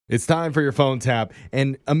It's time for your phone tap.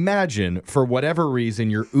 And imagine, for whatever reason,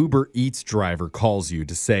 your Uber Eats driver calls you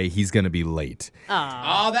to say he's going to be late.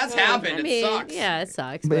 Oh, that's happened. It sucks. Yeah, it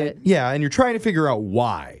sucks. But Yeah, and you're trying to figure out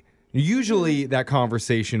why. Usually that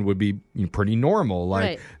conversation would be pretty normal. Like,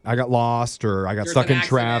 Right. I got lost or I got There's stuck an in accident.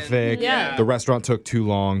 traffic. Yeah. The restaurant took too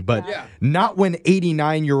long. But Yeah. not when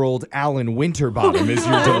 89-year-old Alan Winterbottom is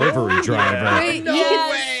your delivery driver. wait, No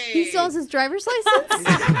way. he still has his driver's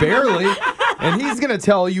license? Barely. And he's going to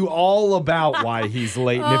tell you all about why he's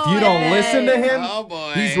late. And if you don't yay. listen to him, Oh,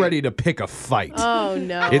 boy. he's ready to pick a fight. Oh,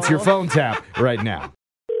 no. It's your phone tap right now.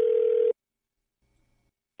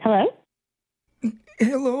 Hello?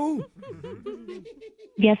 Hello?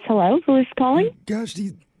 Yes, hello? Who is calling? Gosh,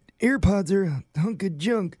 these AirPods are a hunk of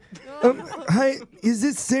junk. Hi, is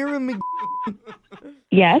this Sarah Mc...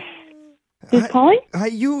 Yes. Who's calling? Hi,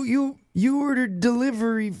 you ordered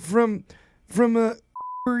delivery from Uber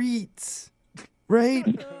Eats, right?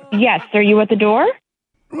 Yes. Are you at the door?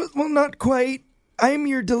 Well, not quite. I'm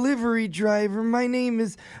your delivery driver. My name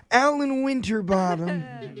is Alan Winterbottom.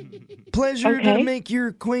 Pleasure to Okay. make your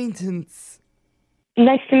acquaintance.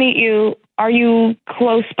 Nice to meet you. Are you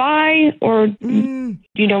close by, or do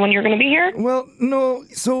you know when you're going to be here? Well, no,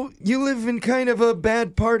 so you live in kind of a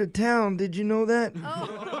bad part of town. Did you know that?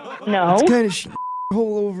 No. It's kind of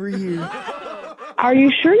hole over here. Are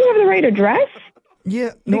you sure you have the right address?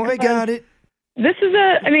 Yeah, no, I got it. This is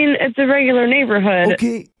it's a regular neighborhood.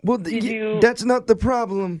 Okay, well, Did you- that's not the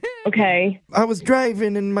problem. Okay. I was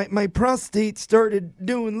driving and my prostate started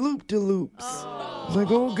doing loop-de-loops. I was like,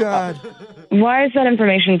 oh, God. Why is that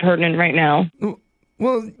information pertinent right now?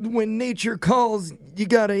 Well, when nature calls, you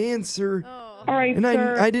gotta answer. All right, And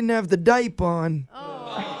sir. I didn't have the diaper on.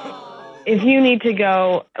 If you need to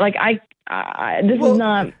go, this Well, is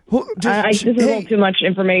not. Just, This is a little too much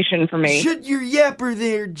information for me. Shut your yapper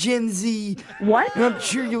there, Gen Z. What? I'm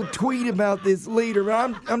sure you'll tweet about this later.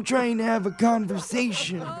 I'm trying to have a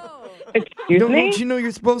conversation. Excuse Don't me? you know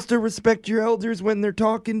you're supposed to respect your elders when they're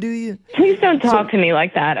talking to you? Please don't talk to me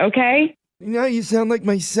like that, okay? Now you sound like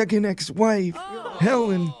my second ex-wife,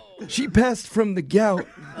 Helen. She passed from the gout.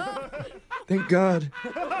 Thank God.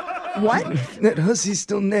 What? That hussy's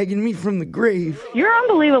still nagging me from the grave. You're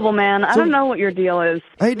unbelievable, man. I don't know what your deal is.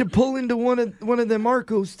 I had to pull into one of them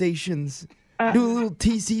Arco stations. Do a little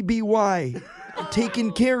TCBY.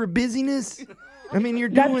 Taking care of busyness. I mean, you're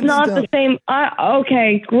That's doing not stuff. the same.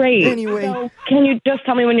 Okay, great. Anyway. So, can you just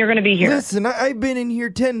tell me when you're going to be here? Listen, I've been in here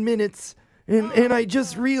 10 minutes, and I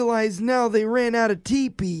just realized now they ran out of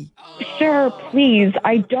teepee. Sir, please.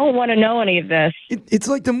 I don't want to know any of this. It's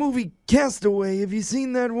like the movie Castaway. Have you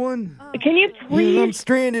seen that one? Can you I'm please?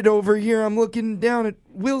 stranded over here. I'm looking down at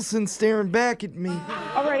Wilson staring back at me.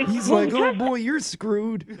 All right. He's well, like, oh just- boy, you're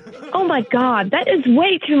screwed. Oh my God, that is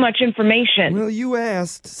way too much information. Well, you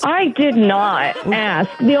asked. I did not ask.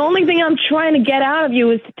 The only thing I'm trying to get out of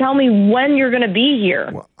you is to tell me when you're going to be here.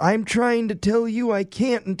 Well, I'm trying to tell you I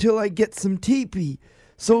can't until I get some teepee.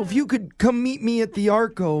 So if you could come meet me at the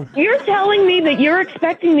Arco. You're telling me that you're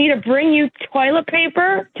expecting me to bring you toilet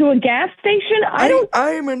paper to a gas station?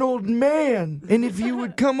 I'm an old man. And if you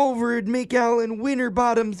would come over, it'd make Alan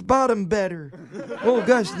Winterbottom's bottom better. Oh,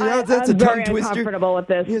 gosh, that's a I'm tongue very twister. uncomfortable with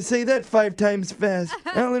this. Yeah, say that 5 times fast.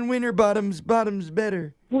 Alan Winterbottom's bottom's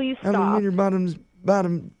better. Please Alan stop. Winterbottom's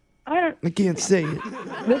bottom. I can't say it.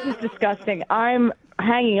 This is disgusting. I'm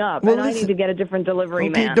hanging up, Well, and I listen- need to get a different delivery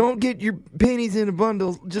Okay, man. don't get your panties in a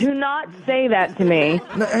bundle. Just Do not say that to me.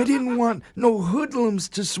 No, I didn't want no hoodlums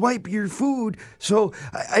to swipe your food, so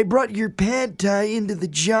I brought your pad thai into the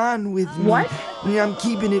John with me. What? Yeah, I'm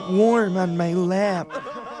keeping it warm on my lap.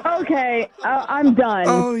 Okay, I'm done.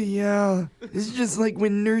 Oh, yeah. It's just like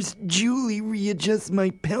when Nurse Julie readjusts my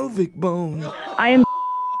pelvic bone. I am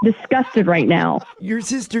disgusted right now. Your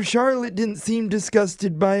sister Charlotte didn't seem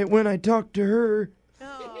disgusted by it when I talked to her.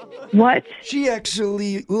 What? She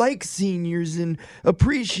actually likes seniors and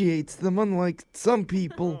appreciates them, unlike some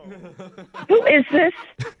people. Who is this?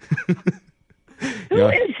 Who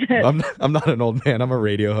is this? I'm not an old man. I'm a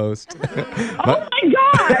radio host. Oh my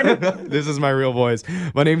God! This is my real voice.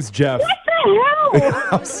 My name's Jeff. What the hell?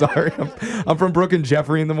 I'm sorry. I'm from Brooke and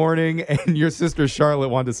Jeffrey in the morning, and your sister Charlotte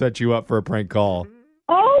wanted to set you up for a prank call.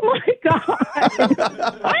 Oh my God!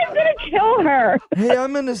 I'm gonna kill her. Hey,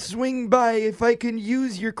 I'm gonna swing by. If I can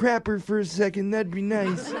use your crapper for a second, that'd be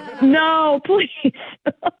nice. No, please.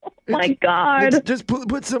 Oh my God! Just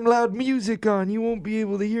put some loud music on. You won't be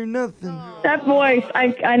able to hear nothing. That voice.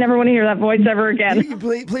 I never want to hear that voice ever again. You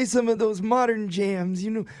play some of those modern jams.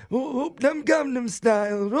 You know, them Gangnam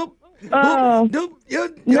Style. Oh. No,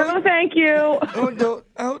 No, thank you.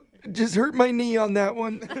 don't. Just hurt my knee on that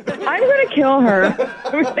one. I'm going to kill her.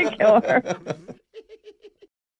 I'm going to kill her.